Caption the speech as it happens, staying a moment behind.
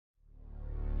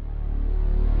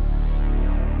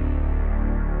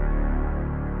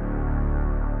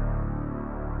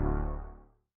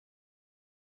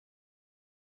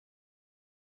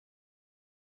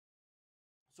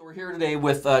So we're here today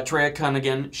with Ta'Rea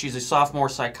Cunnigan. She's a sophomore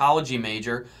psychology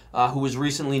major who was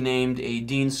recently named a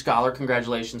Dean Scholar.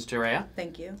 Congratulations, Ta'Rea.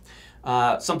 Thank you.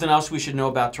 Something else we should know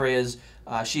about Ta'Rea is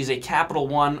she's a Capital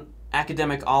One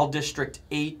Academic All-District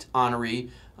 8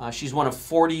 honoree. She's one of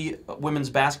 40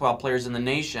 women's basketball players in the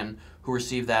nation who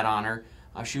received that honor.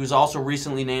 She was also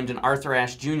recently named an Arthur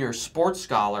Ashe Jr. Sports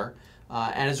Scholar,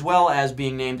 and as well as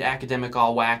being named Academic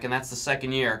All-WAC, and that's the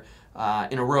second year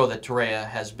in a row that Ta'Rea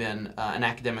has been an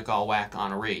Academic All-WAC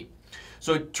honoree.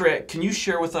 So Ta'Rea, can you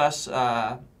share with us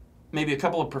maybe a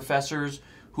couple of professors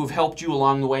who have helped you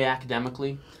along the way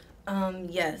academically?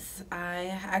 Yes,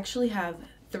 I actually have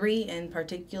three in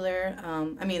particular.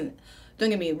 Don't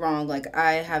get me wrong, like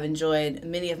I have enjoyed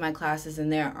many of my classes,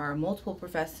 and there are multiple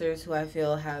professors who I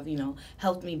feel have,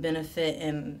 helped me benefit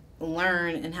and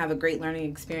learn and have a great learning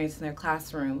experience in their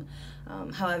classroom.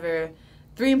 However,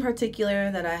 three in particular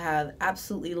that I have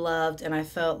absolutely loved, and I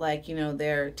felt like,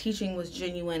 their teaching was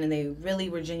genuine and they really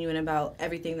were genuine about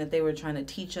everything that they were trying to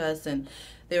teach us, and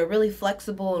they were really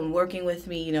flexible in working with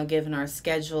me, given our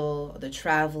schedule, the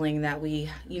traveling that we,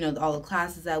 all the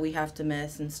classes that we have to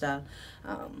miss and stuff.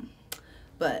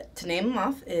 But to name them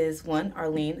off is one,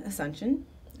 Arlene Asuncion,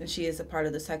 and she is a part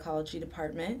of the psychology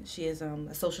department. She is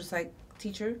a social psych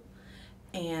teacher.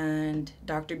 And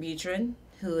Dr. Butrin,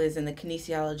 who is in the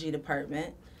kinesiology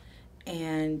department,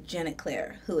 and Janet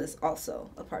Claire, who is also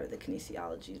a part of the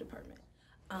kinesiology department.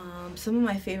 Some of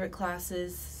my favorite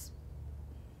classes,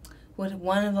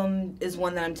 one of them is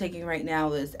one that I'm taking right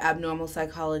now, is abnormal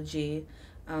psychology.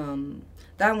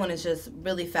 That one is just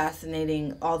really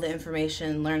fascinating, all the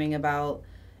information, learning about,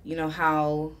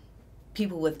 how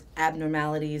people with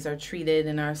abnormalities are treated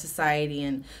in our society,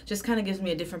 and just kind of gives me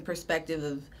a different perspective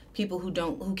of people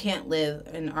who can't live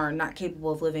and are not capable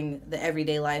of living the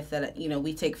everyday life that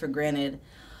we take for granted.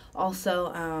 Also,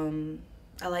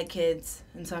 I like kids,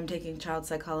 and so I'm taking child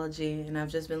psychology, and I've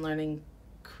just been learning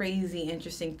crazy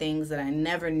interesting things that I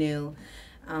never knew,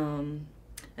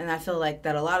 and I feel like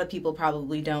that a lot of people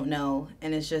probably don't know,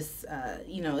 and it's just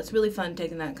it's really fun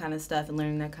taking that kind of stuff and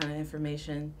learning that kind of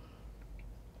information.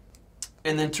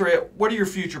 And then, Ta'Rea, what are your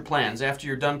future plans after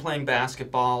you're done playing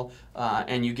basketball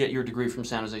and you get your degree from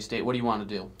San Jose State? What do you want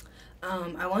to do?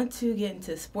 I want to get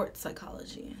into sports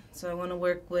psychology. So I want to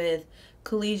work with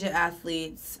collegiate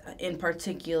athletes in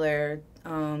particular,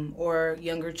 or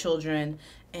younger children,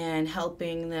 and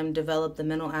helping them develop the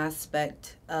mental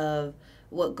aspect of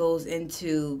what goes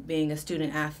into being a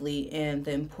student athlete and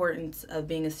the importance of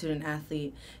being a student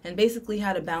athlete, and basically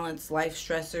how to balance life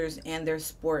stressors and their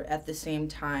sport at the same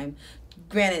time.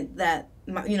 Granted that,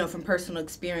 from personal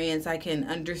experience, I can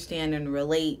understand and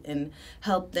relate and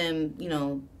help them,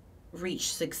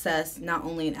 reach success not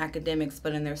only in academics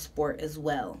but in their sport as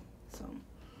well. So,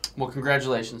 well,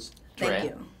 congratulations, Ta'Rea.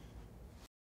 Thank you.